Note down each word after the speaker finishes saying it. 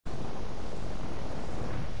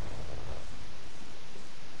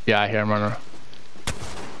Yeah, I hear him running.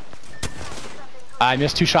 I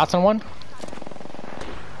missed 2 shots on one.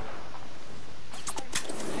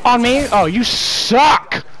 On me? Oh, you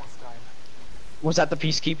suck! Was that the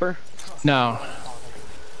Peacekeeper? No.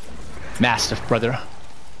 Mastiff, brother.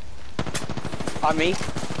 On me?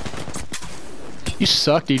 You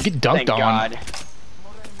suck, dude. Get dunked Thank on. God.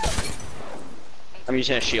 I'm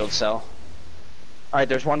using a shield cell. Alright,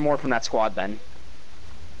 there's one more from that squad then.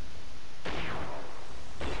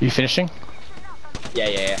 You finishing?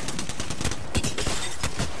 Yeah.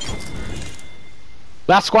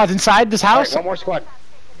 Last squad's inside this house? Alright, one more squad.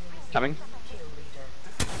 Coming.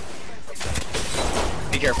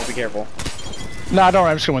 Be careful. No, don't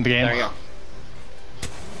worry. I'm just gonna win the game. There you go.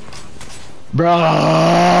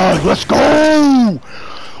 Bruh, let's go!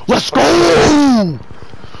 Let's go!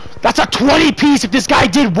 That's a 20 piece if this guy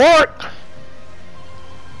did work!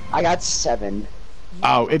 I got 7.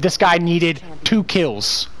 Oh, if this guy needed 2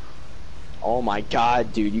 kills. Oh my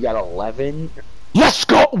God, dude, you got 11? Let's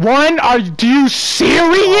go! 1? Are you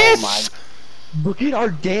serious? Oh my... Look at our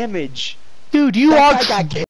damage! Dude, you That are... guy got